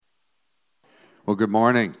Well, good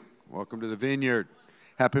morning. Welcome to the Vineyard.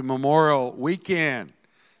 Happy Memorial Weekend.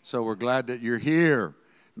 So we're glad that you're here.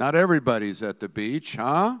 Not everybody's at the beach,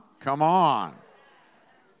 huh? Come on.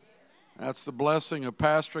 That's the blessing of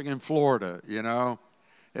pastoring in Florida, you know.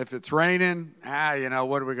 If it's raining,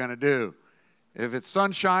 what are we going to do? If it's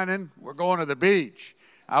sun shining, we're going to the beach.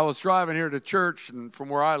 I was driving here to church, and from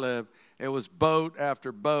where I live, it was boat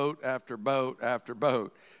after boat after boat after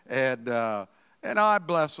boat. And I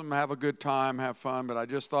bless them, have a good time, have fun. But I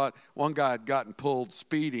just thought one guy had gotten pulled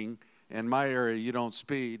speeding. In my area, you don't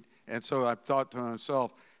speed. And so I thought to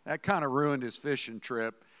myself, that kind of ruined his fishing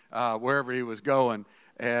trip wherever he was going.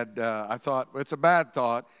 And I thought, it's a bad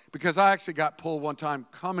thought, because I actually got pulled one time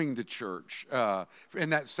coming to church in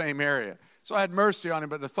that same area. So I had mercy on him,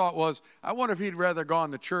 but the thought was, I wonder if he'd rather gone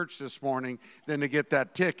to church this morning than to get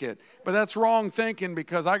that ticket. But that's wrong thinking,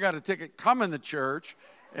 because I got a ticket coming to church.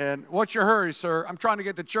 And what's your hurry, sir? I'm trying to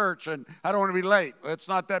get to church, and I don't want to be late. It's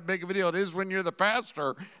not that big of a deal. It is when you're the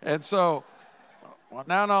pastor. And so, well,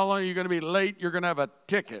 now not only are you going to be late, you're going to have a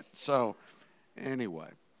ticket. So,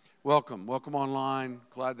 anyway, welcome. Welcome online.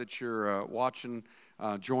 Glad that you're watching,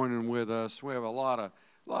 joining with us. We have a lot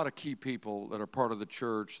of key people that are part of the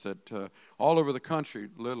church that all over the country,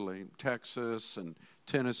 literally, Texas and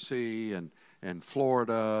Tennessee and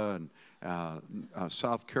Florida and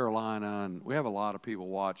South Carolina, and we have a lot of people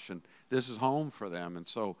watch, and this is home for them, and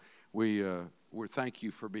so we thank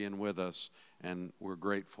you for being with us, and we're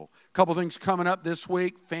grateful. A couple things coming up this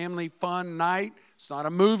week: family fun night. It's not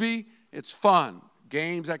a movie; it's fun,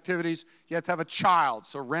 games, activities. You have to have a child,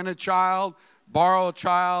 so rent a child, borrow a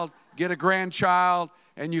child, get a grandchild,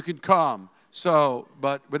 and you can come. So,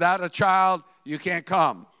 but without a child, you can't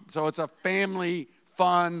come. So it's a family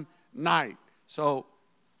fun night. So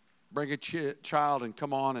bring a child and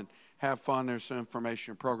come on and have fun. There's some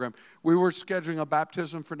information program. We were scheduling a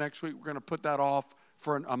baptism for next week. We're going to put that off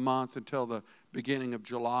for a month until the beginning of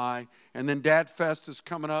July. And then Dad Fest is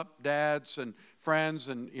coming up, dads and friends.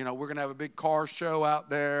 And, we're going to have a big car show out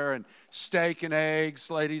there and steak and eggs.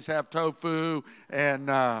 Ladies have tofu. And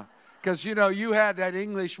because, you had that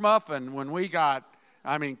English muffin when we got,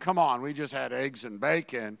 come on, we just had eggs and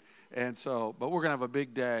bacon. And so, but we're going to have a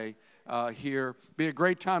big day here. Be a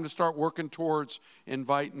great time to start working towards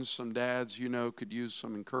inviting some dads could use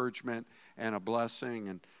some encouragement and a blessing.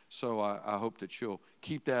 And so I hope that you'll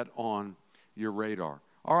keep that on your radar.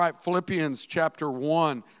 All right, Philippians chapter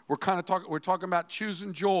 1. We're talking about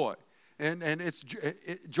choosing joy, and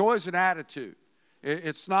joy is an attitude.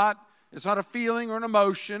 It's not a feeling or an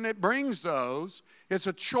emotion. It brings those. It's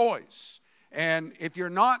a choice. And if you're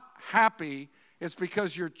not happy, it's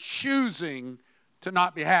because you're choosing to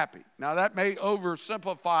not be happy. Now, that may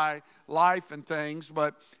oversimplify life and things,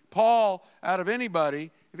 but Paul, out of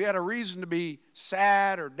anybody, if he had a reason to be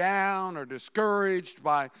sad or down or discouraged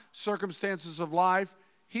by circumstances of life,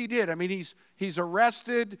 he did. He's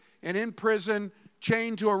arrested and in prison,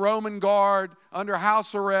 chained to a Roman guard, under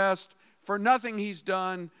house arrest, for nothing he's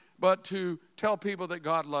done but to tell people that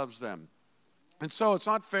God loves them. And so it's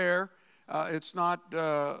not fair. It's not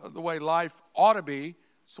the way life ought to be.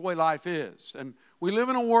 It's the way life is. And we live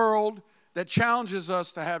in a world that challenges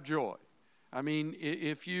us to have joy. Our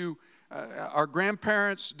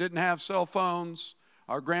grandparents didn't have cell phones.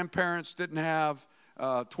 Our grandparents didn't have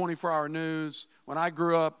 24-hour news. When I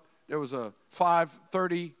grew up, there was a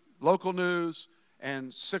 5:30 local news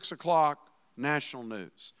and 6 o'clock national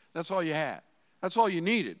news. That's all you had. That's all you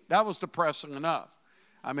needed. That was depressing enough.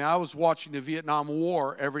 I was watching the Vietnam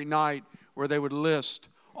War every night, where they would list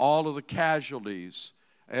all of the casualties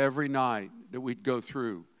every night that we'd go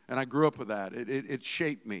through. And I grew up with that. It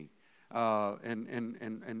shaped me.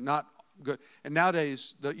 And not good. And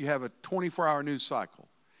nowadays, you have a 24-hour news cycle.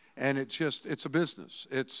 And it's a business.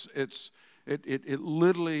 It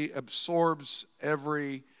literally absorbs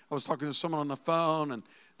every. I was talking to someone on the phone, and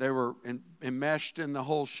they were enmeshed in the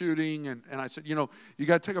whole shooting. And I said, you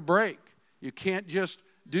got to take a break. You can't just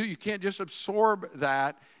absorb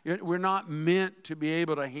that. We're not meant to be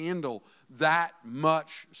able to handle that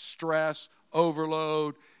much stress,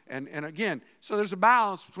 overload, and again, so there's a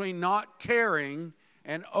balance between not caring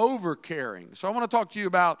and over caring. So I want to talk to you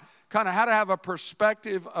about kind of how to have a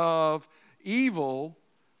perspective of evil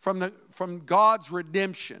from God's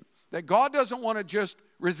redemption. That God doesn't want to just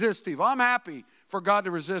resist evil. I'm happy for God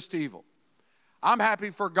to resist evil. I'm happy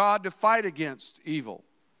for God to fight against evil.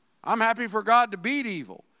 I'm happy for God to beat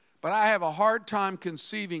evil, but I have a hard time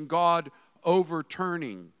conceiving God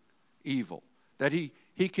overturning evil. That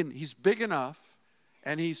he's big enough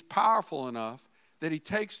and he's powerful enough that he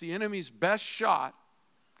takes the enemy's best shot,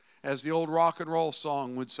 as the old rock and roll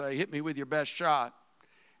song would say, hit me with your best shot,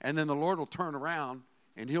 and then the Lord will turn around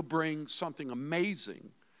and he'll bring something amazing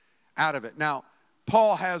out of it. Now,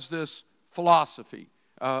 Paul has this philosophy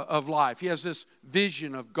of life. He has this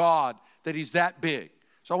vision of God that he's that big.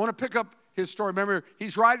 So I want to pick up his story. Remember,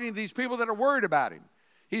 he's writing to these people that are worried about him.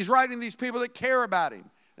 He's writing to these people that care about him.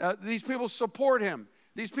 These people support him.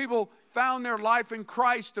 These people found their life in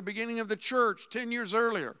Christ, the beginning of the church 10 years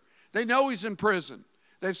earlier. They know he's in prison.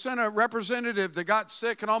 They've sent a representative that got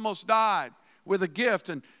sick and almost died with a gift.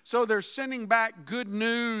 And so they're sending back good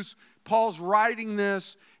news. Paul's writing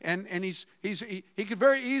this, and he could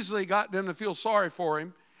very easily got them to feel sorry for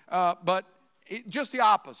him, but just the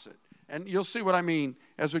opposite. And you'll see what I mean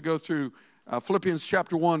as we go through Philippians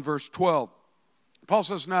chapter 1, verse 12. Paul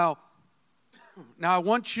says, Now I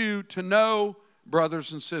want you to know,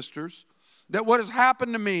 brothers and sisters, that what has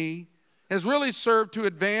happened to me has really served to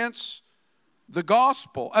advance the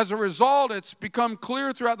gospel. As a result, it's become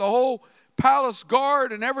clear throughout the whole palace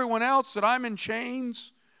guard and everyone else that I'm in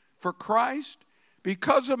chains for Christ.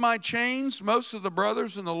 Because of my chains, most of the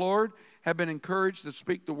brothers in the Lord have been encouraged to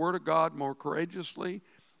speak the word of God more courageously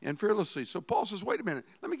and fearlessly. So Paul says, wait a minute,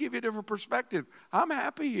 let me give you a different perspective. I'm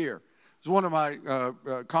happy here. It's one of my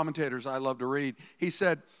commentators I love to read. He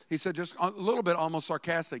said just a little bit almost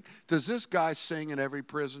sarcastic, does this guy sing in every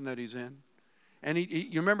prison that he's in? And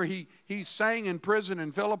you remember he sang in prison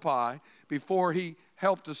in Philippi before he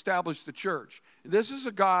helped establish the church. This is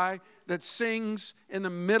a guy that sings in the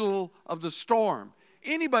middle of the storm.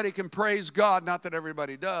 Anybody can praise God, not that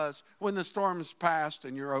everybody does, when the storm is past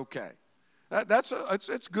and you're okay.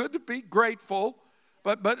 It's good to be grateful,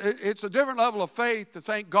 but it's a different level of faith to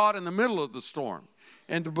thank God in the middle of the storm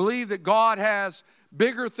and to believe that God has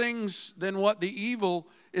bigger things than what the evil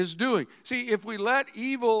is doing. See, if we let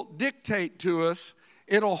evil dictate to us,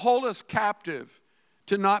 it'll hold us captive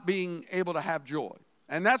to not being able to have joy.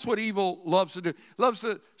 And that's what evil loves to do. It loves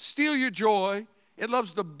to steal your joy. It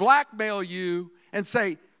loves to blackmail you and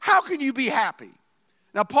say, how can you be happy?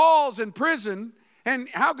 Now, Paul's in prison, and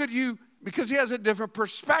how could you, because he has a different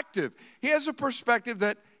perspective. He has a perspective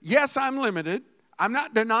that, yes, I'm limited. I'm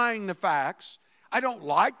not denying the facts. I don't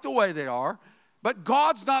like the way they are. But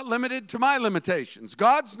God's not limited to my limitations.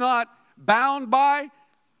 God's not bound by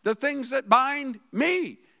the things that bind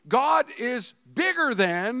me. God is bigger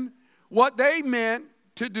than what they meant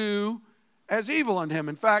to do as evil in him.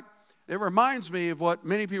 In fact, it reminds me of what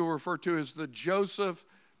many people refer to as the Joseph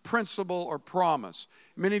principle or promise.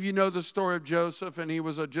 Many of you know the story of Joseph, and he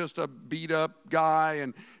was just a beat-up guy,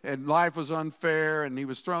 and life was unfair, and he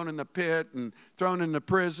was thrown in the pit and thrown into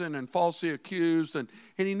prison and falsely accused, and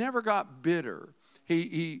he never got bitter.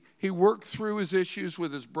 He worked through his issues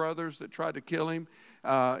with his brothers that tried to kill him.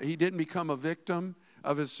 He didn't become a victim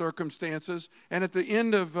of his circumstances. And at the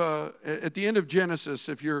end of Genesis,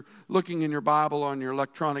 if you're looking in your Bible on your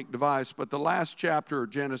electronic device, but the last chapter of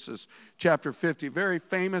Genesis, chapter 50, very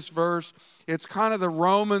famous verse. It's kind of the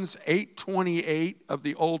Romans 8:28 of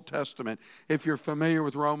the Old Testament. If you're familiar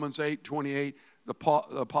with Romans 8:28, the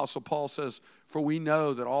Apostle Paul says, "For we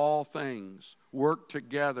know that all things work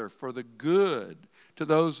together for the good to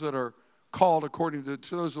those that are called according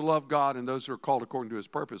to those who love God and those who are called according to his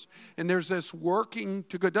purpose." And there's this working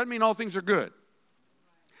to good. Doesn't mean all things are good.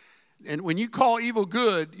 And when you call evil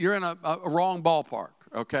good, you're in a wrong ballpark,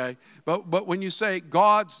 okay? But when you say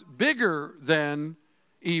God's bigger than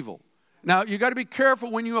evil. Now, you got to be careful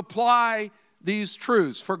when you apply these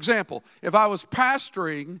truths. For example, if I was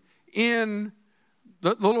pastoring in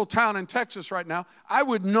the little town in Texas right now, I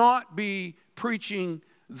would not be preaching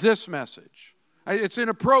this message. It's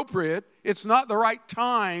inappropriate. It's not the right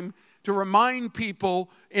time to remind people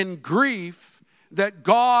in grief that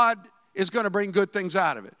God is going to bring good things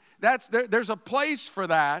out of it. There's a place for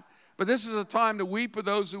that, but this is a time to weep with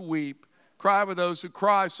those who weep, cry with those who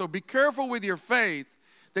cry. So be careful with your faith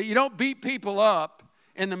that you don't beat people up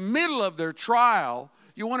in the middle of their trial.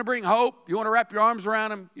 You want to bring hope. You want to wrap your arms around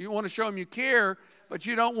them. You want to show them you care, but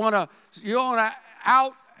you don't want to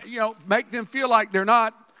make them feel like they're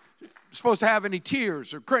not supposed to have any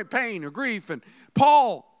tears or pain or grief. And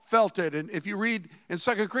Paul felt it. And if you read in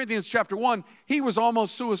 2 Corinthians chapter 1, he was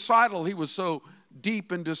almost suicidal. He was so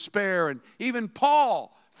deep in despair. And even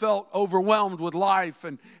Paul felt overwhelmed with life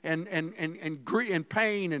and grief and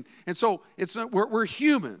pain. And so we're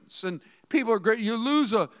humans. And people are great. You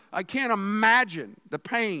lose I can't imagine the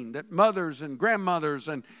pain that mothers and grandmothers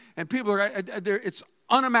and people are, it's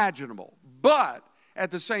unimaginable. But at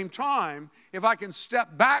the same time, if I can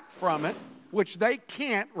step back from it, which they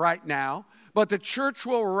can't right now, but the church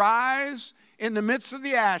will rise in the midst of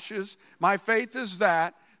the ashes, my faith is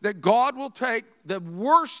that God will take the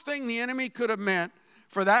worst thing the enemy could have meant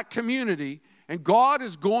for that community, And God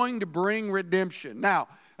is going to bring redemption. Now,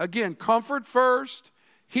 again, comfort first,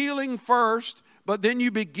 healing first, but then you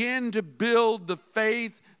begin to build the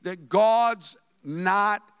faith that God's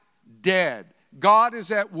not dead. God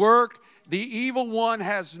is at work. The evil one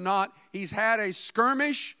has not. He's had a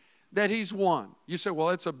skirmish that he's won. You say,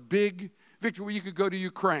 well, it's a big victory. Well, you could go to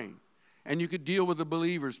Ukraine and you could deal with the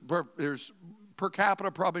believers. There's per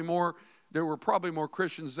capita probably more. There were probably more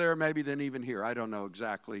Christians there maybe than even here. I don't know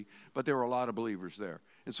exactly, but there were a lot of believers there.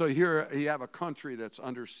 And so here you have a country that's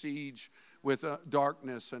under siege with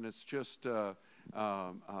darkness, and it's just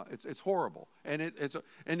it's horrible. And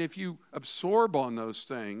and if you absorb on those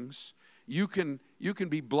things, you can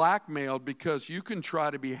be blackmailed because you can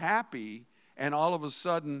try to be happy, and all of a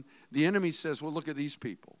sudden the enemy says, well, look at these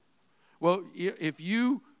people. Well, if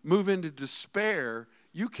you move into despair,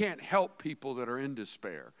 you can't help people that are in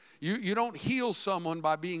despair. You don't heal someone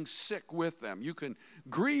by being sick with them. You can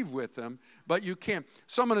grieve with them, but you can't.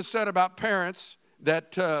 Someone has said about parents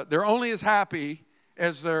that they're only as happy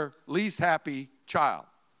as their least happy child.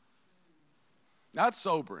 That's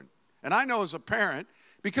sobering. And I know as a parent,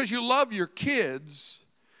 because you love your kids,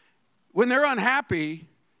 when they're unhappy,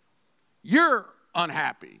 you're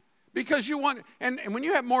unhappy. Because you want, and when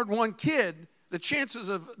you have more than one kid, the chances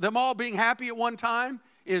of them all being happy at one time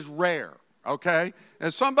is rare, okay?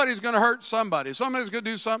 And somebody's going to hurt somebody. Somebody's going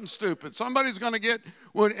to do something stupid. Somebody's going to get,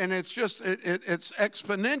 and it's just, it's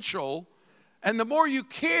exponential. And the more you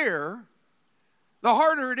care, the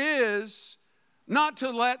harder it is not to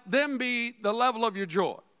let them be the level of your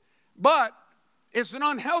joy. But it's an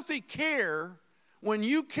unhealthy care when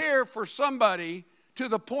you care for somebody to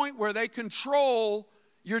the point where they control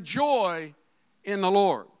your joy in the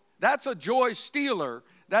Lord. That's a joy stealer.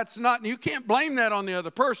 That's not, you can't blame that on the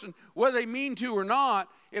other person, whether they mean to or not.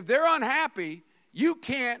 If they're unhappy, you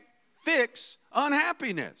can't fix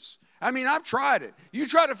unhappiness. I mean, I've tried it. You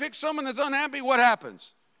try to fix someone that's unhappy, what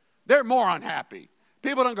happens? They're more unhappy.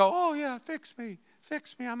 People don't go, oh yeah, fix me,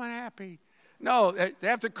 I'm unhappy. No, they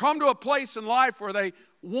have to come to a place in life where they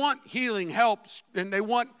want healing, help, and they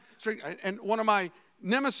want, and one of my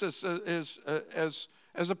nemesis is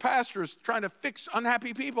as a pastor is trying to fix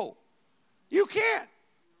unhappy people. You can't.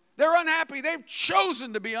 They're unhappy. They've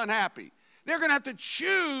chosen to be unhappy. They're going to have to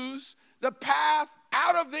choose the path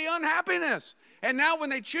out of the unhappiness. And now when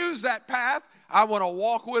they choose that path, I want to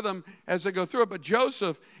walk with them as they go through it. But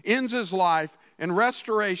Joseph ends his life in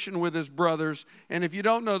restoration with his brothers. And if you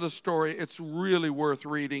don't know the story, it's really worth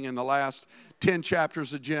reading in the last 10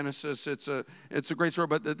 chapters of Genesis. It's a great story.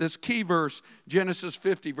 But this key verse, Genesis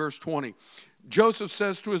 50, verse 20. Joseph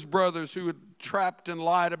says to his brothers who had trapped and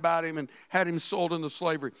lied about him and had him sold into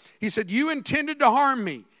slavery. He said, you intended to harm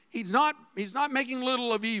me. He's not making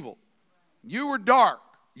little of evil. You were dark.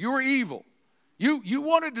 You were evil. You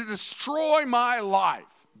wanted to destroy my life.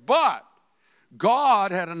 But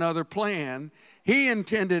God had another plan. He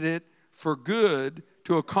intended it for good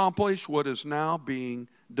to accomplish what is now being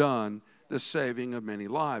done, the saving of many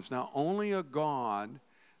lives. Now, only a God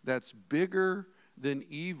that's bigger than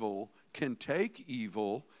evil can take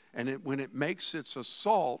evil, and when it makes its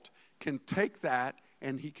assault, can take that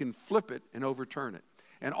and he can flip it and overturn it.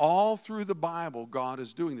 And all through the Bible, God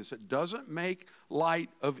is doing this. It doesn't make light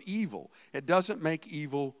of evil. It doesn't make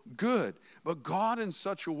evil good. But God in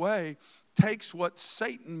such a way takes what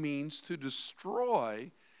Satan means to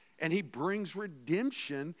destroy, and he brings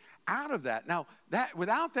redemption out of that. Now,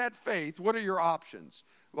 without that faith, what are your options?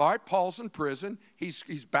 All right, Paul's in prison.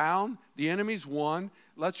 He's bound. The enemy's won.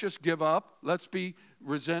 Let's just give up. Let's be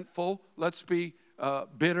resentful. Let's be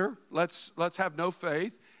bitter. Let's have no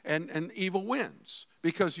faith. And evil wins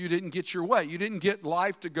because you didn't get your way. You didn't get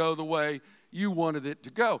life to go the way you wanted it to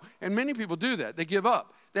go. And many people do that. They give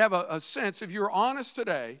up. They have a sense, if you're honest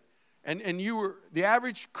today, and you were the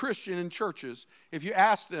average Christian in churches, if you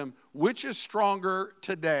ask them, which is stronger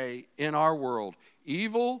today in our world,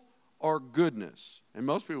 evil or goodness? And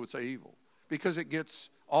most people would say evil because it gets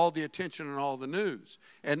all the attention and all the news.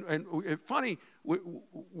 And it's funny,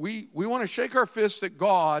 we want to shake our fists at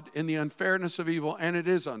God in the unfairness of evil, and it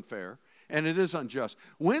is unfair, and it is unjust.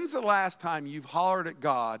 When's the last time you've hollered at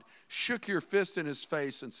God, shook your fist in his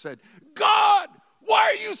face, and said, God,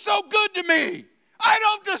 why are you so good to me? I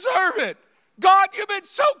don't deserve it. God, you've been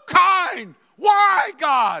so kind. Why,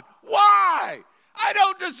 God? Why? I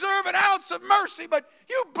don't deserve an ounce of mercy, but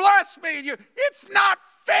you bless me. And it's not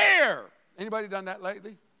fair. Anybody done that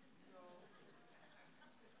lately?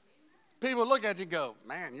 People look at you and go,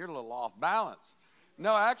 man, you're a little off balance.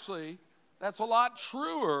 No, actually, that's a lot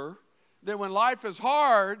truer than when life is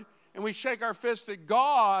hard and we shake our fist at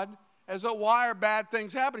God as though, why are bad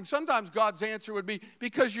things happening? Sometimes God's answer would be,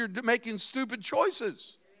 because you're making stupid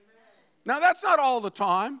choices. Now, that's not all the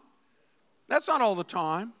time. That's not all the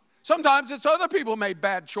time. Sometimes it's other people made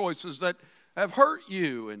bad choices that have hurt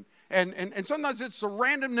you. And sometimes it's the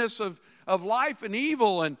randomness of life and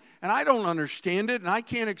evil. And I don't understand it, and I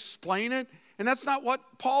can't explain it. And that's not what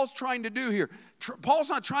Paul's trying to do here. Paul's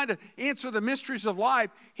not trying to answer the mysteries of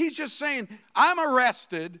life. He's just saying, I'm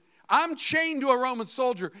arrested. I'm chained to a Roman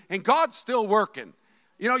soldier, and God's still working.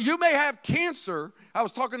 You know, you may have cancer. I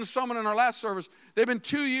was talking to someone in our last service. They've been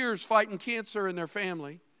 2 years fighting cancer in their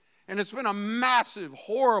family. And it's been a massive,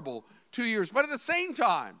 horrible 2 years. But at the same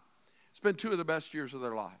time, it's been 2 of the best years of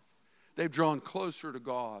their life. They've drawn closer to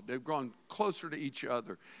God. They've drawn closer to each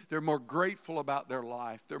other. They're more grateful about their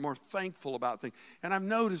life. They're more thankful about things. And I've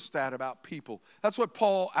noticed that about people. That's what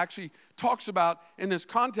Paul actually talks about in this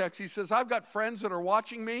context. He says, I've got friends that are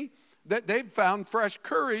watching me, that they've found fresh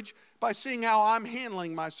courage by seeing how I'm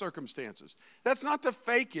handling my circumstances. That's not to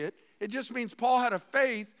fake it. It just means Paul had a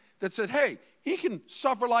faith that said, hey, he can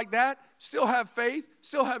suffer like that, still have faith,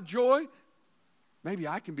 still have joy. Maybe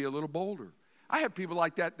I can be a little bolder. I have people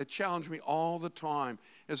like that challenge me all the time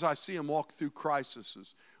as I see them walk through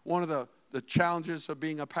crises. One of the challenges of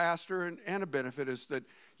being a pastor and a benefit is that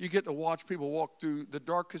you get to watch people walk through the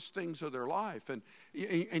darkest things of their life. And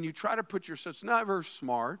you try to put yourself, it's not very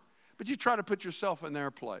smart, but you try to put yourself in their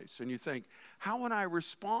place. And you think, how would I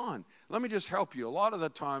respond? Let me just help you. A lot of the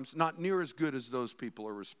times, not near as good as those people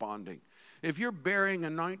are responding. If you're burying a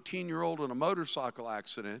 19-year-old in a motorcycle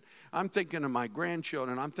accident, I'm thinking of my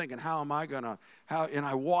grandchildren. I'm thinking, how am I going to, and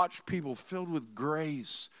I watch people filled with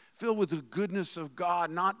grace, filled with the goodness of God.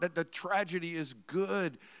 Not that the tragedy is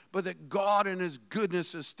good, but that God in his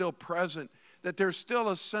goodness is still present, that there's still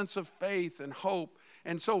a sense of faith and hope.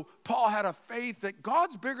 And so Paul had a faith that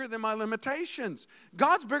God's bigger than my limitations.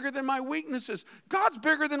 God's bigger than my weaknesses. God's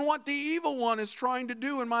bigger than what the evil one is trying to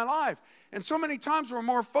do in my life. And so many times we're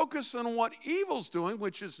more focused on what evil's doing,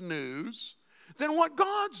 which is news, than what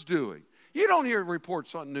God's doing. You don't hear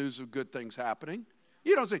reports on news of good things happening.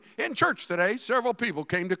 You don't see. In church today, several people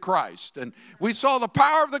came to Christ, and we saw the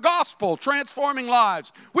power of the gospel transforming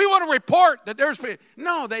lives. We want to report that there's people.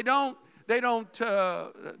 No, they don't. They don't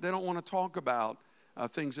want to talk about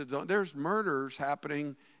things that don't. There's murders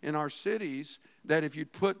happening in our cities that if you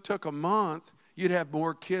took a month, you'd have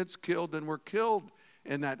more kids killed than were killed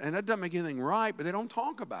in that. And that doesn't make anything right, but they don't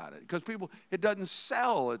talk about it because it doesn't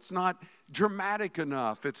sell. It's not dramatic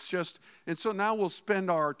enough. It's just, and so now we'll spend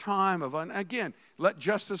our time again, let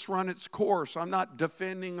justice run its course. I'm not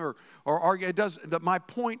defending or arguing. My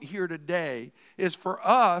point here today is for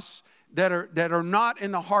us that are not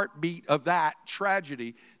in the heartbeat of that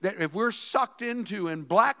tragedy, that if we're sucked into and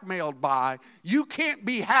blackmailed by, you can't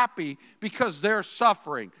be happy because they're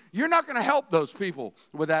suffering. You're not going to help those people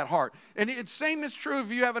with that heart. And the same is true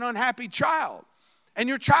if you have an unhappy child and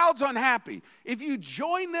your child's unhappy. If you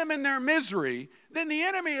join them in their misery, then the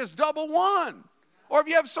enemy is double won. Or if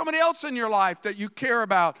you have somebody else in your life that you care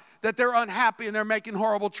about, that they're unhappy and they're making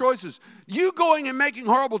horrible choices. You going and making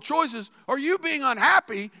horrible choices or you being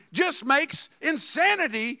unhappy just makes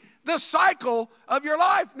insanity the cycle of your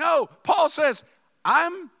life. No, Paul says,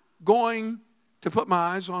 I'm going to put my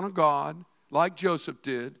eyes on a God like Joseph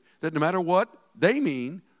did, that no matter what they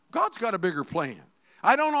mean, God's got a bigger plan.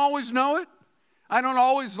 I don't always know it. I don't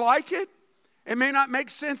always like it. It may not make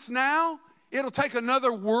sense now. It'll take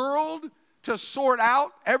another world to sort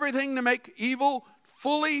out everything to make evil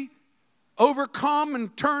fully overcome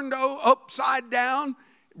and turned upside down.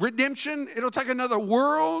 Redemption, it'll take another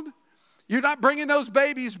world. You're not bringing those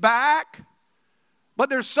babies back. But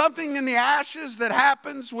there's something in the ashes that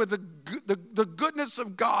happens with the goodness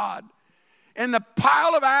of God. And the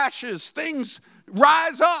pile of ashes, things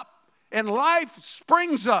rise up and life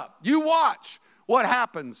springs up. You watch what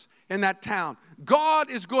happens in that town. God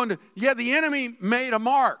is going to, the enemy made a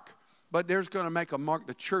mark. But there's going to make a mark.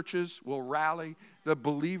 The churches will rally. The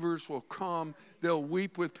believers will come. They'll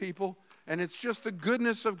weep with people. And it's just the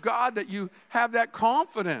goodness of God that you have that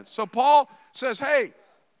confidence. So Paul says, hey,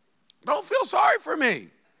 don't feel sorry for me.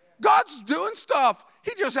 God's doing stuff.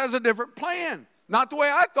 He just has a different plan. Not the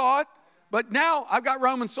way I thought. But now I've got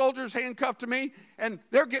Roman soldiers handcuffed to me. And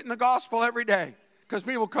they're getting the gospel every day. Because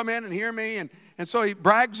people come in and hear me. And so he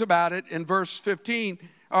brags about it in verse 14.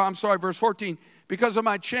 Verse 14. Because of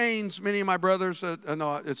my chains, many of my brothers,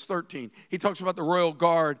 it's 13. He talks about the royal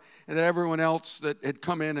guard and that everyone else that had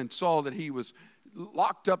come in and saw that he was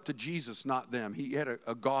locked up to Jesus, not them. He had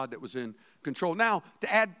a God that was in control. Now,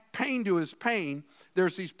 to add pain to his pain,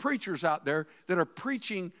 there's these preachers out there that are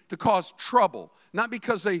preaching to cause trouble, not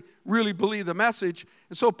because they really believe the message.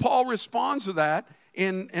 And so Paul responds to that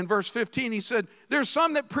in verse 15. He said, there's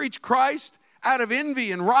some that preach Christ out of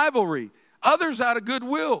envy and rivalry, others out of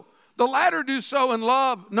goodwill. The latter do so in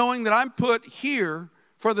love, knowing that I'm put here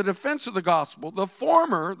for the defense of the gospel. The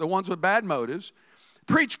former, the ones with bad motives,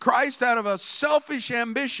 preach Christ out of a selfish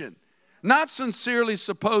ambition, not sincerely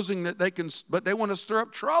supposing that they can, but they want to stir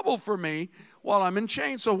up trouble for me while I'm in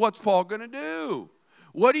chains. So what's Paul going to do?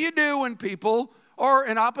 What do you do when people are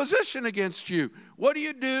in opposition against you? What do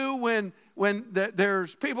you do when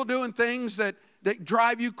there's people doing things that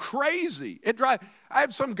drive you crazy? I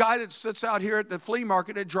have some guy that sits out here at the flea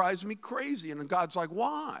market that drives me crazy. And God's like,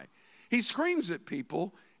 why? He screams at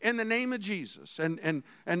people in the name of Jesus and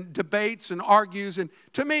debates and argues. And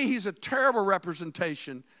to me, he's a terrible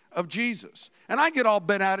representation of Jesus. And I get all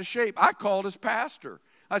bent out of shape. I called his pastor.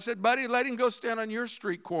 I said, buddy, let him go stand on your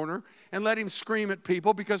street corner and let him scream at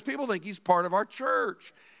people because people think he's part of our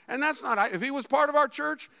church. And that's not, if he was part of our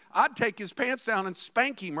church, I'd take his pants down and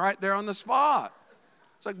spank him right there on the spot.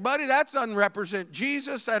 It's like, buddy, that doesn't represent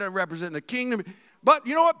Jesus. That doesn't represent the kingdom. But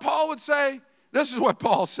you know what Paul would say? This is what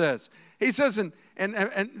Paul says. He says, and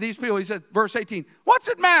these people, he said, verse 18, what's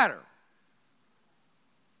it matter?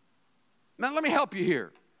 Now, let me help you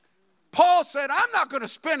here. Paul said, I'm not going to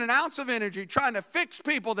spend an ounce of energy trying to fix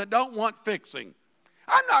people that don't want fixing.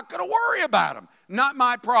 I'm not going to worry about them. Not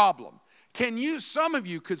my problem. Some of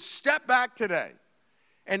you could step back today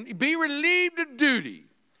and be relieved of duty.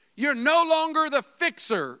 You're no longer the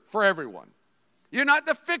fixer for everyone. You're not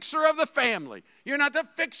the fixer of the family. You're not the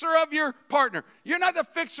fixer of your partner. You're not the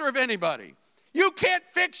fixer of anybody. You can't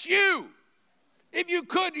fix you. If you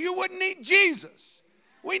could, you wouldn't need Jesus.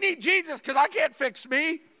 We need Jesus because I can't fix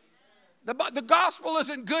me. The gospel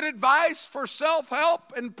isn't good advice for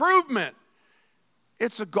self-help improvement.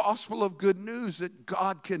 It's a gospel of good news that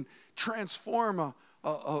God can transform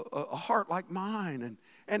a heart like mine.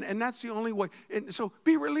 And that's the only way. And so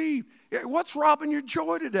be relieved. What's robbing your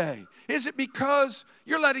joy today? Is it because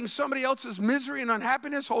you're letting somebody else's misery and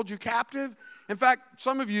unhappiness hold you captive? In fact,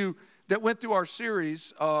 some of you that went through our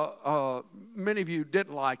series, many of you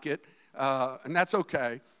didn't like it, and that's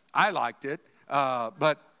okay. I liked it,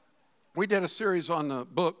 but we did a series on the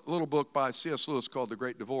little book by C.S. Lewis called The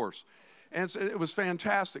Great Divorce. And so it was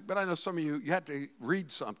fantastic, but I know some of you had to read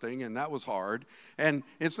something, and that was hard. And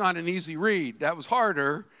it's not an easy read. That was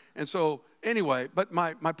harder. And so anyway, but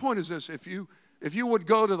my point is this. If you would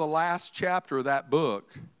go to the last chapter of that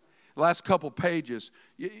book, the last couple pages,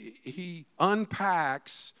 he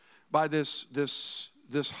unpacks by this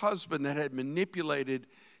husband that had manipulated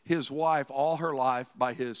his wife all her life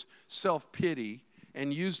by his self-pity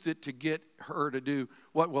and used it to get her to do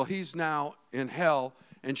what? Well, he's now in hell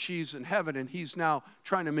and she's in heaven, and he's now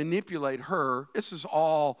trying to manipulate her. This is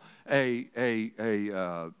all a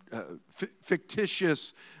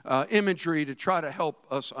fictitious imagery to try to help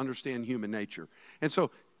us understand human nature. And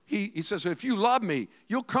so he says, if you love me,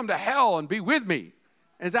 you'll come to hell and be with me.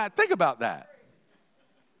 Think about that.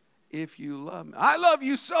 If you love me. I love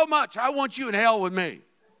you so much, I want you in hell with me.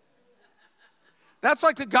 That's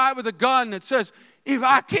like the guy with a gun that says, if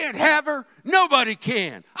I can't have her, nobody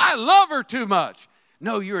can. I love her too much.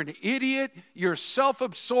 No, you're an idiot. You're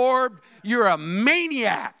self-absorbed. You're a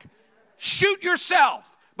maniac. Shoot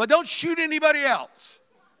yourself, but don't shoot anybody else.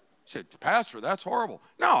 I said, Pastor, that's horrible.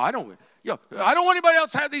 No, I don't want anybody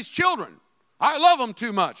else to have these children. I love them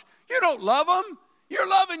too much. You don't love them. You're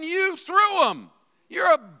loving you through them.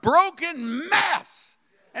 You're a broken mess.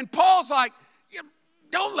 And Paul's like,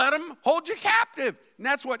 don't let them hold you captive. And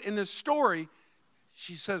that's what in this story,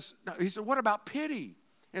 he said, what about pity?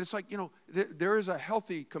 And it's like, there is a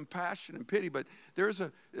healthy compassion and pity, but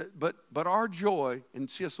but our joy, and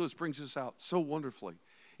C.S. Lewis brings this out so wonderfully,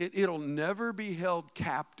 it'll never be held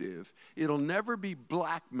captive. It'll never be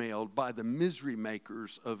blackmailed by the misery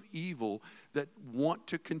makers of evil that want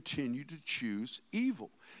to continue to choose evil.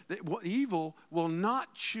 Evil will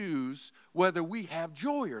not choose whether we have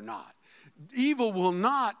joy or not. Evil will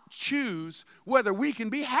not choose whether we can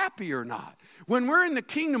be happy or not. When we're in the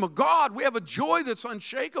kingdom of God, we have a joy that's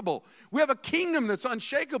unshakable. We have a kingdom that's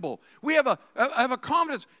unshakable. We have a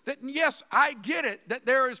confidence that, yes, I get it, that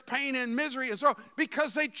there is pain and misery and sorrow.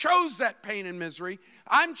 Because they chose that pain and misery,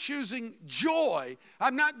 I'm choosing joy.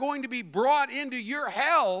 I'm not going to be brought into your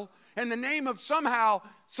hell in the name of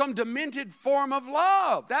some demented form of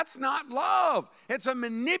love. That's not love. It's a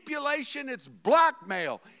manipulation. It's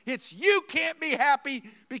blackmail. It's you can't be happy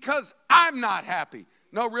because I'm not happy.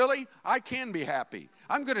 No, really? I can be happy.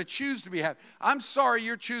 I'm going to choose to be happy. I'm sorry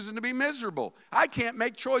you're choosing to be miserable. I can't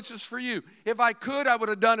make choices for you. If I could, I would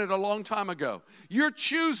have done it a long time ago. You're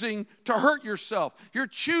choosing to hurt yourself. You're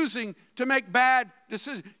choosing to make bad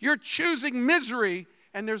decisions. You're choosing misery,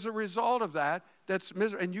 and there's a result of that that's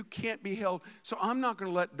misery, and you can't be held. So I'm not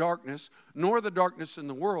going to let darkness, nor the darkness in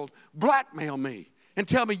the world, blackmail me and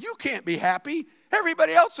tell me you can't be happy.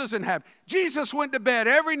 Everybody else isn't happy. Jesus went to bed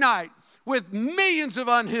every night with millions of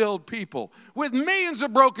unhealed people, with millions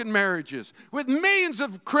of broken marriages, with millions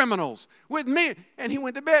of criminals, and he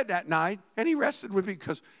went to bed that night, and he rested with me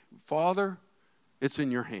because, Father, it's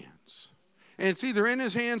in your hands. And it's either in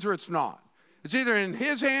his hands or it's not. It's either in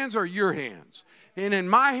his hands or your hands. And in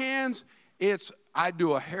my hands, I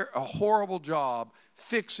do a horrible job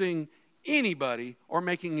fixing anybody or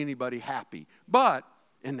making anybody happy. But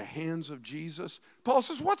in the hands of Jesus, Paul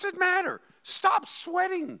says, what's it matter? Stop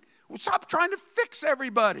sweating. Stop trying to fix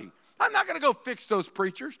everybody. I'm not going to go fix those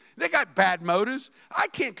preachers. They got bad motives. I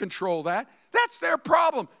can't control that. That's their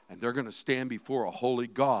problem. And they're going to stand before a holy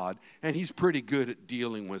God, and he's pretty good at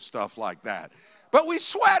dealing with stuff like that. But we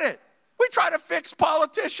sweat it. We try to fix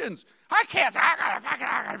politicians. I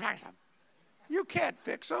gotta fix them. You can't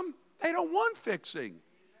fix them. They don't want fixing.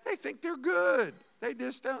 They think they're good. They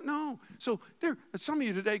just don't know. So some of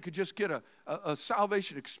you today could just get a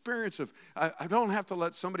salvation experience of, I don't have to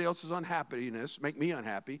let somebody else's unhappiness make me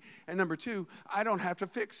unhappy. And number two, I don't have to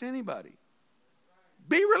fix anybody.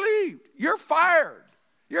 Be relieved. You're fired.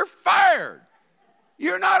 You're fired.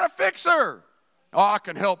 You're not a fixer. Oh, I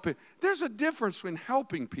can help it. There's a difference between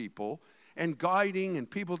helping people and guiding and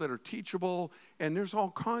people that are teachable, and there's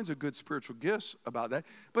all kinds of good spiritual gifts about that.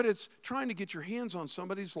 But it's trying to get your hands on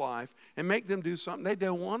somebody's life and make them do something they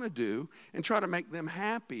don't want to do and try to make them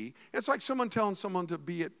happy. It's like someone telling someone to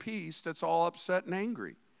be at peace that's all upset and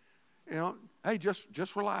angry. You know, hey,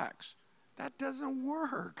 just relax. That doesn't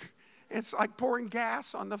work. It's like pouring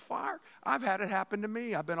gas on the fire. I've had it happen to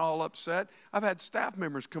me. I've been all upset. I've had staff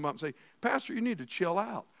members come up and say, Pastor, you need to chill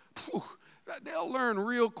out. Phew. They'll learn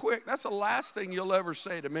real quick. That's the last thing you'll ever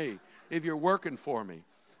say to me if you're working for me.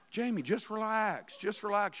 Jamie, just relax. Just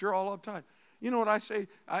relax. You're all uptight. You know what I say?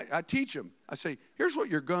 I teach them. I say, here's what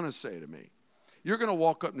you're going to say to me. You're going to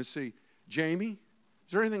walk up and say, Jamie,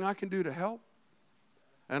 is there anything I can do to help?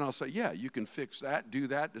 And I'll say, yeah, you can fix that, do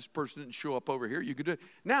that. This person didn't show up over here. You could do it.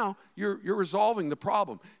 Now, you're resolving the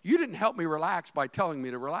problem. You didn't help me relax by telling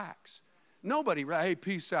me to relax. Nobody, hey,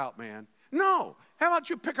 peace out, man. No. How about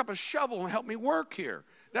you pick up a shovel and help me work here?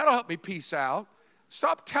 That'll help me peace out.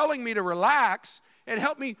 Stop telling me to relax and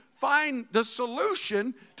help me find the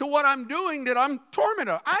solution to what I'm doing that I'm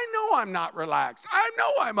tormented. I know I'm not relaxed. I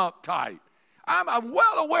know I'm uptight. I'm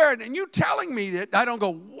well aware, and you telling me that, I don't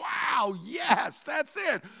go, wow, yes, that's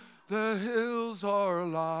it. The hills are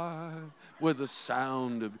alive with the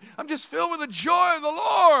sound of, I'm just filled with the joy of the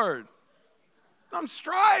Lord. I'm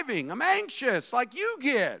striving. I'm anxious like you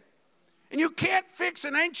get. And you can't fix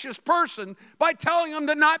an anxious person by telling them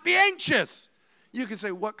to not be anxious. You can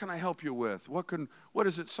say, what can I help you with? What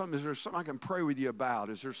is it? Is there something I can pray with you about?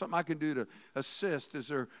 Is there something I can do to assist? Is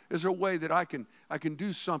there a way that I can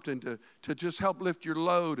do something to just help lift your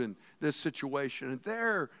load in this situation? And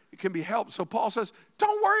there it can be helped. So Paul says,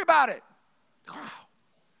 don't worry about it. Wow.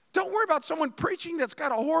 Don't worry about someone preaching that's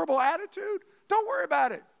got a horrible attitude. Don't worry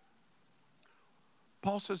about it.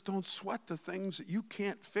 Paul says, don't sweat the things that you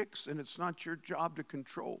can't fix and it's not your job to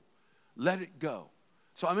control. Let it go.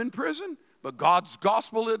 So I'm in prison, but God's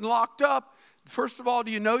gospel isn't locked up. First of all,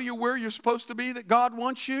 do you know you're where you're supposed to be, that God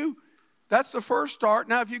wants you? That's the first start.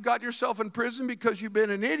 Now, if you got yourself in prison because you've been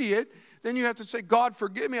an idiot, then you have to say, God,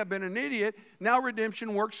 forgive me, I've been an idiot. Now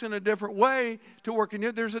redemption works in a different way to work in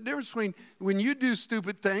you. There's a difference between when you do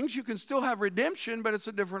stupid things, you can still have redemption, but it's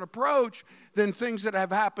a different approach than things that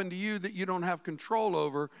have happened to you that you don't have control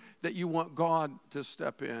over, that you want God to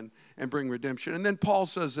step in and bring redemption. And then Paul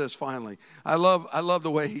says this finally. I love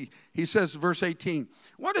the way he says, verse 18,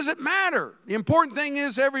 what does it matter? The important thing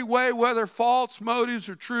is every way, whether false motives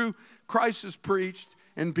or true, Christ is preached.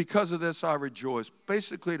 And because of this, I rejoice.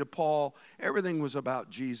 Basically, to Paul, everything was about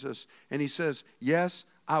Jesus. And he says, yes,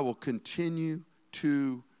 I will continue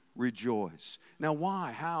to rejoice. Now,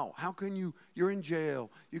 why? How? How can you're in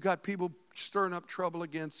jail. You got people stirring up trouble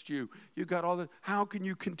against you. You got all that. How can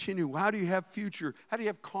you continue? How do you have future? How do you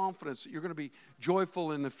have confidence that you're going to be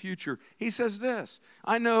joyful in the future? He says this,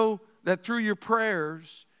 I know that through your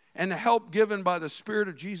prayers and the help given by the Spirit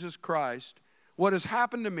of Jesus Christ, what has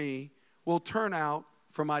happened to me will turn out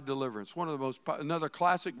for my deliverance. Another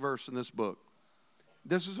classic verse in this book.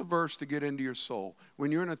 This is a verse to get into your soul.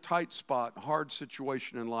 When you're in a tight spot, hard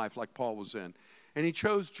situation in life like Paul was in, And he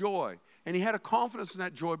chose joy. And he had a confidence in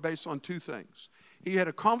that joy based on two things. He had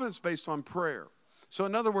a confidence based on prayer. So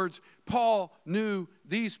in other words, Paul knew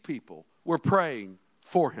these people were praying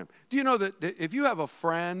for him. Do you know that if you have a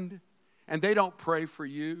friend and they don't pray for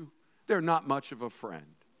you, they're not much of a friend?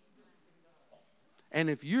 And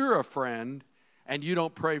if you're a friend and you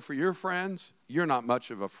don't pray for your friends, you're not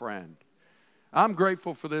much of a friend. I'm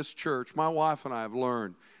grateful for this church. My wife and I have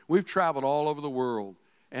learned. We've traveled all over the world,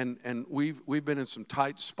 and we've been in some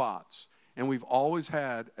tight spots. And we've always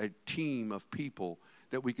had a team of people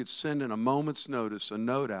that we could send in a moment's notice a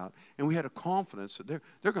note out. And we had a confidence that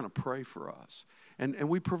they're going to pray for us. And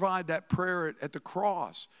we provide that prayer at the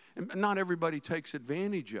cross. And not everybody takes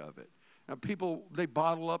advantage of it. Now, people, they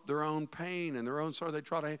bottle up their own pain and their own sorrow. They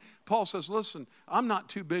try to. Paul says, listen, I'm not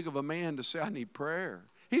too big of a man to say I need prayer.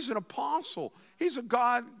 He's an apostle. He's a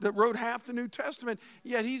God that wrote half the New Testament.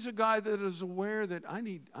 Yet he's a guy that is aware that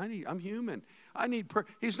I'm human. I need prayer.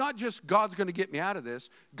 He's not just God's going to get me out of this.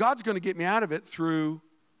 God's going to get me out of it through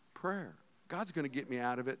prayer. God's going to get me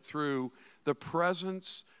out of it through the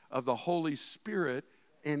presence of the Holy Spirit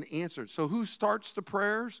and answered. So who starts the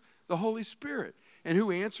prayers? The Holy Spirit. And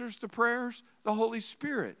who answers the prayers? The Holy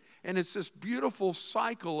Spirit. And it's this beautiful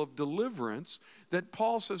cycle of deliverance that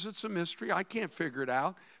Paul says it's a mystery. I can't figure it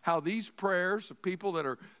out. How these prayers of people that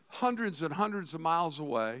are hundreds and hundreds of miles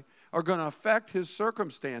away are going to affect his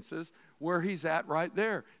circumstances where he's at right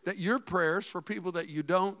there. That your prayers for people that you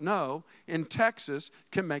don't know in Texas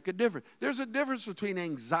can make a difference. There's a difference between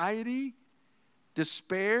anxiety,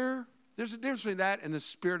 despair. There's a difference between that and the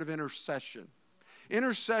spirit of intercession.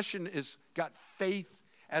 Intercession is got faith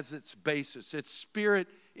as its basis. It's spirit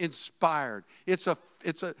inspired. It's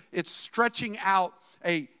stretching out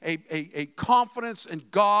a confidence in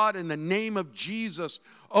God in the name of Jesus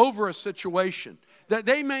over a situation that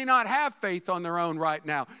they may not have faith on their own right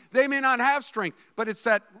now. They may not have strength, but it's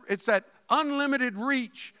that unlimited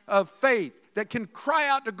reach of faith that can cry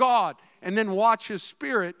out to God and then watch his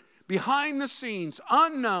spirit behind the scenes,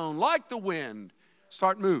 unknown, like the wind,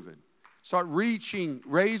 start moving. Start reaching,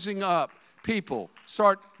 raising up people.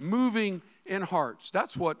 Start moving in hearts.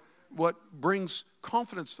 That's what brings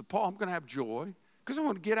confidence to Paul. I'm going to have joy because I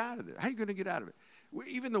want to get out of it. How are you going to get out of it?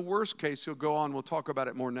 Even the worst case, he'll go on. We'll talk about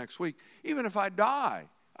it more next week. Even if I die,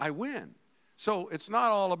 I win. So it's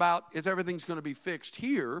not all about if everything's going to be fixed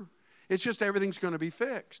here. It's just everything's going to be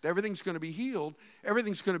fixed. Everything's going to be healed.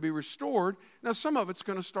 Everything's going to be restored. Now, some of it's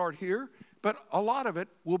going to start here, but a lot of it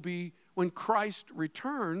will be when Christ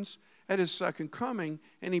returns at his second coming,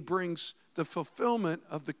 and he brings the fulfillment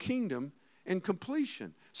of the kingdom in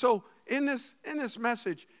completion. So in this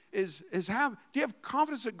message is how do you have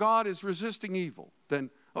confidence that God is resisting evil? Then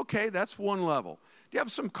okay, that's one level. Do you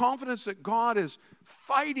have some confidence that God is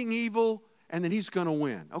fighting evil and that he's going to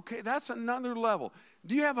win? Okay, that's another level.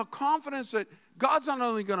 Do you have a confidence that God's not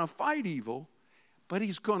only going to fight evil, but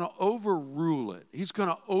he's going to overrule it. He's going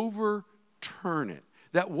to overturn it.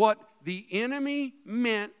 That what the enemy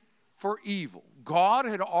meant for evil, God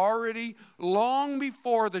had already, long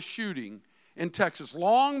before the shooting in Texas,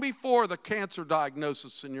 long before the cancer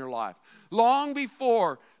diagnosis in your life, long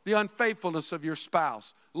before the unfaithfulness of your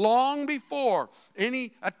spouse, long before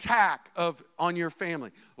any attack on your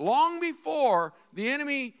family, long before the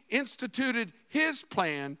enemy instituted his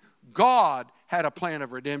plan, God had a plan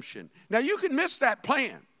of redemption. Now you can miss that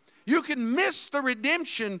plan. You can miss the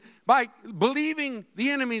redemption by believing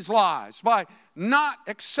the enemy's lies, by not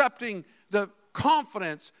accepting the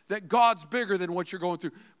confidence that God's bigger than what you're going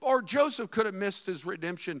through. Or Joseph could have missed his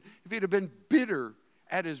redemption if he'd have been bitter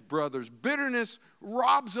at his brothers. Bitterness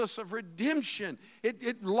robs us of redemption.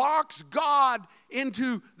 It locks God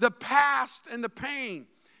into the past and the pain.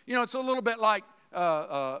 You know, it's a little bit like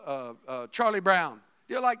Charlie Brown.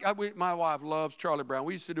 You know, my wife loves Charlie Brown.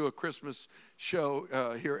 We used to do a Christmas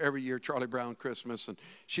show here every year, Charlie Brown Christmas, and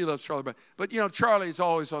she loves Charlie Brown. But, you know, Charlie's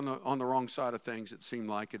always on the wrong side of things, it seemed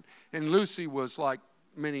like. And Lucy was like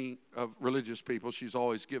many of religious people. She's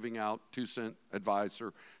always giving out 2-cent advice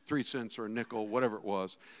or 3 cents or a nickel, whatever it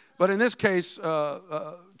was. But in this case,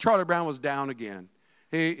 Charlie Brown was down again.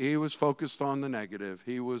 He was focused on the negative.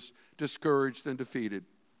 He was discouraged and defeated.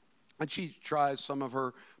 And she tries some of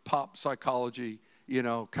her pop psychology, you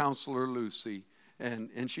know, counselor Lucy,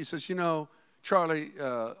 and she says, you know, Charlie,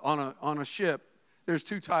 on a ship, there's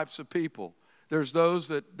 2 types of people. There's those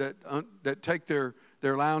that take their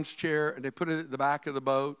lounge chair and they put it at the back of the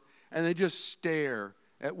boat and they just stare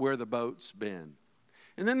at where the boat's been.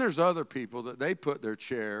 And then there's other people that they put their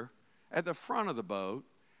chair at the front of the boat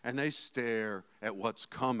and they stare at what's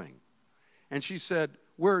coming. And she said,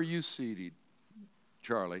 where are you seated,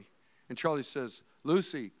 Charlie? And Charlie says,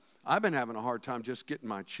 Lucy, I've been having a hard time just getting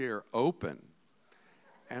my chair open.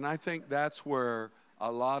 And I think that's where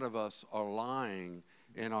a lot of us are lying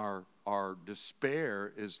in our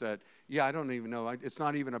despair, is that, I don't even know. It's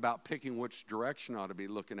not even about picking which direction I ought to be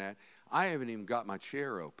looking at. I haven't even got my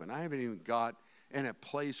chair open. I haven't even got in a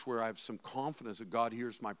place where I have some confidence that God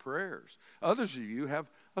hears my prayers. Others of you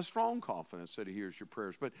have a strong confidence that he hears your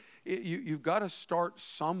prayers. But you've got to start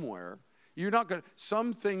somewhere. You're not going to,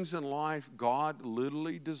 some things in life God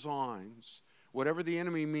literally designs, whatever the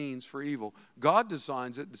enemy means for evil, God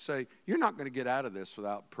designs it to say, you're not going to get out of this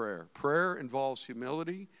without prayer. Prayer involves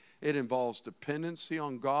humility. It involves dependency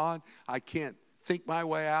on God. I can't think my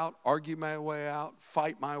way out, argue my way out,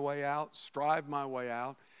 fight my way out, strive my way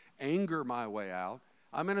out, anger my way out.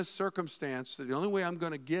 I'm in a circumstance that the only way I'm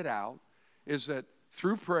going to get out is that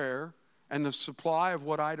through prayer, and the supply of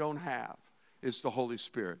what I don't have is the Holy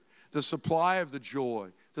Spirit. The supply of the joy,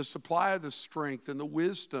 the supply of the strength and the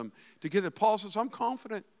wisdom to get it. Paul says, I'm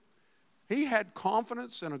confident. He had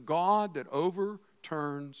confidence in a God that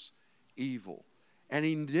overturns evil. And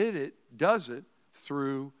he does it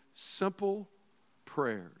through simple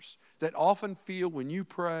prayers that often feel, when you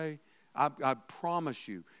pray, I promise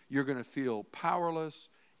you, you're going to feel powerless,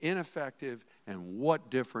 ineffective, and what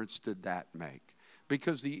difference did that make?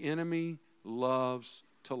 Because the enemy loves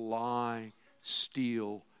to lie,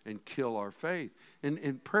 steal, and kill our faith.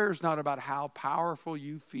 And prayer is not about how powerful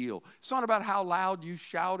you feel. It's not about how loud you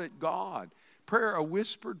shout at God. Prayer, a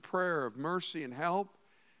whispered prayer of mercy and help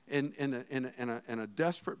in a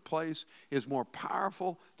desperate place, is more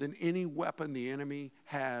powerful than any weapon the enemy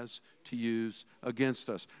has to use against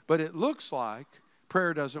us. But it looks like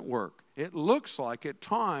prayer doesn't work. It looks like at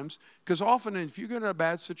times, because often if you get in a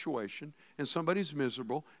bad situation and somebody's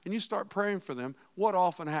miserable and you start praying for them, what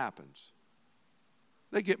often happens?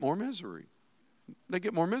 They get more misery. They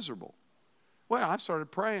get more miserable. Well, I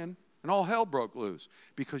started praying and all hell broke loose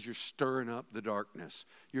because you're stirring up the darkness.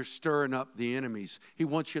 You're stirring up the enemies. He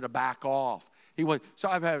wants you to back off. So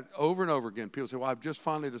I've had over and over again, people say, well, I've just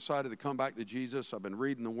finally decided to come back to Jesus. I've been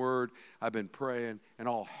reading the Word. I've been praying, and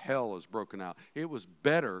all hell has broken out. It was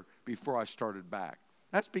better before I started back.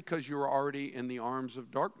 That's because you were already in the arms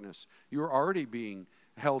of darkness. You were already being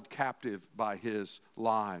held captive by his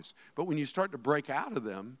lies. But when you start to break out of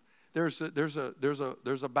them, there's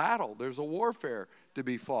a battle. There's a warfare to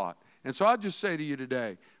be fought. And so I'll just say to you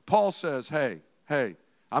today, Paul says, hey,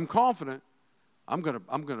 I'm confident. I'm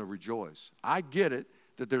gonna rejoice. I get it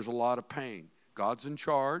that there's a lot of pain. God's in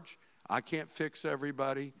charge. I can't fix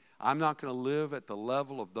everybody. I'm not going to live at the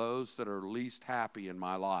level of those that are least happy in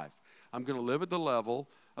my life. I'm going to live at the level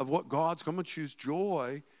of what God's going to choose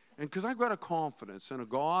joy. And because I've got a confidence in a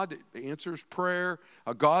God that answers prayer,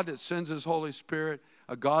 a God that sends his Holy Spirit,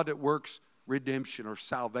 a God that works redemption or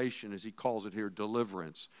salvation, as he calls it here,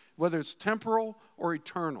 deliverance. Whether it's temporal or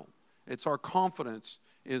eternal, it's our confidence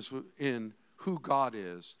is in who God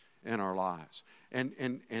is in our lives.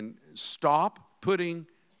 And stop putting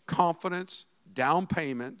confidence, down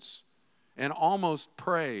payments, and almost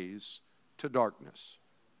praise to darkness.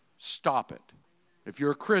 Stop it. If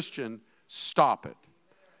you're a Christian, stop it.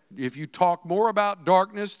 If you talk more about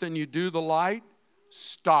darkness than you do the light,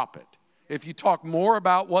 stop it. If you talk more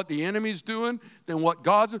about what the enemy's doing than what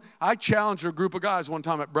God's doing. I challenged a group of guys one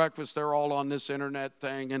time at breakfast. They're all on this internet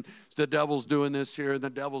thing, and the devil's doing this here, and the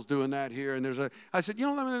devil's doing that here. And I said,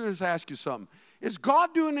 let me just ask you something. Is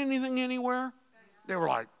God doing anything anywhere? They were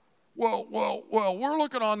like, well, we're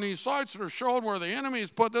looking on these sites that are showing where the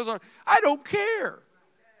enemy's put this on. I don't care.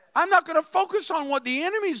 I'm not going to focus on what the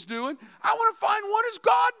enemy's doing. I want to find what is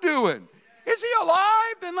God doing. Is he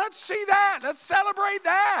alive? Then let's see that. Let's celebrate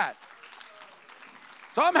that.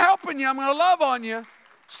 So I'm helping you. I'm going to love on you.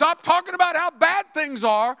 Stop talking about how bad things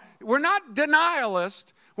are. We're not denialists.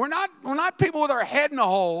 We're not people with our head in a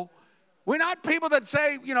hole. We're not people that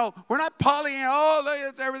say, we're not Pollyanna,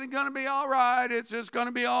 it's everything's going to be all right. It's just going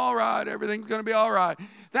to be all right. Everything's going to be all right.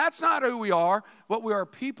 That's not who we are. But we are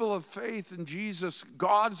people of faith in Jesus.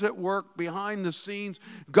 God's at work behind the scenes.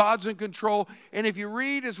 God's in control. And if you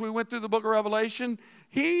read as we went through the book of Revelation,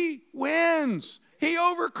 he wins. He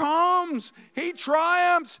overcomes. He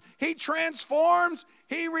triumphs. He transforms.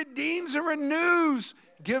 He redeems and renews.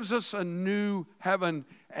 Gives us a new heaven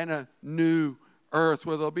and a new earth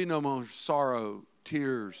where there'll be no more sorrow,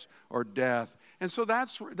 tears, or death. And so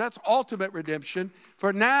that's ultimate redemption.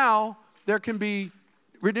 For now, there can be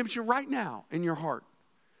redemption right now in your heart.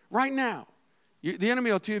 Right now. The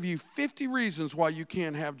enemy will give you 50 reasons why you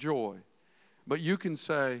can't have joy. But you can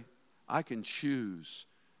say, I can choose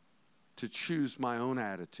to choose my own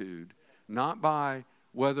attitude, not by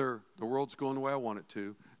whether the world's going the way I want it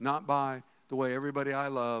to, not by the way everybody I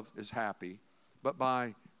love is happy, but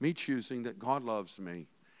by me choosing that God loves me.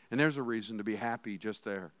 And there's a reason to be happy just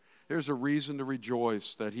there. There's a reason to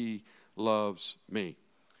rejoice that He loves me.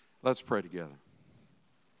 Let's pray together.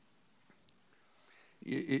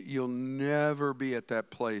 You'll never be at that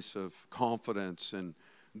place of confidence and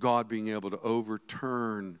God being able to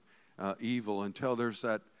overturn evil until there's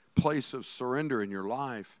that place of surrender in your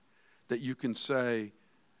life that you can say,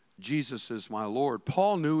 Jesus is my Lord.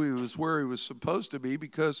 Paul knew he was where he was supposed to be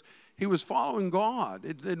because he was following God.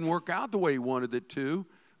 It didn't work out the way he wanted it to,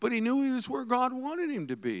 but he knew he was where God wanted him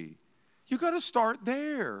to be. You got to start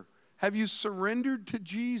there. Have you surrendered to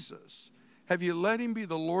Jesus? Have you let Him be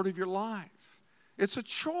the Lord of your life? It's a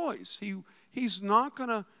choice. He's not going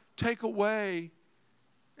to take away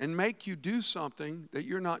and make you do something that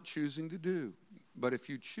you're not choosing to do. But if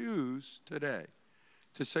you choose today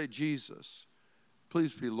to say, Jesus,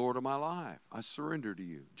 please be Lord of my life, I surrender to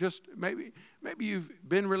you. Just maybe you've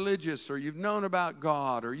been religious or you've known about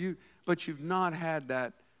God, but you've not had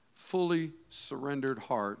that fully surrendered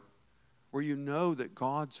heart where you know that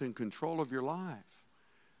God's in control of your life.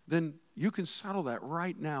 Then you can settle that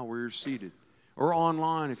right now where you're seated or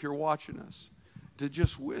online if you're watching us, to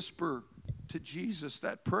just whisper to Jesus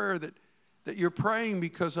that prayer that you're praying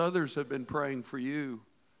because others have been praying for you.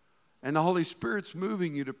 And the Holy Spirit's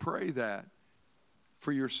moving you to pray that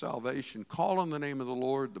for your salvation. Call on the name of the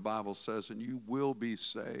Lord, the Bible says, and you will be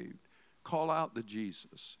saved. Call out to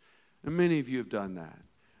Jesus. And many of you have done that.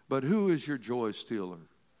 But who is your joy stealer?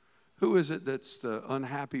 Who is it that's the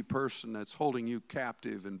unhappy person that's holding you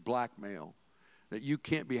captive and blackmail, that you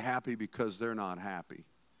can't be happy because they're not happy?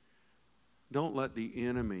 Don't let the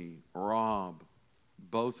enemy rob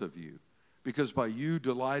both of you, because by you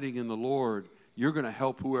delighting in the Lord, you're going to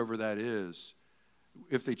help whoever that is,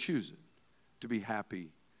 if they choose it, to be happy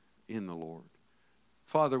in the Lord.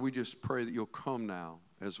 Father, we just pray that you'll come now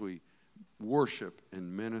as we worship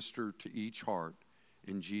and minister to each heart.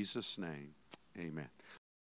 In Jesus' name, amen.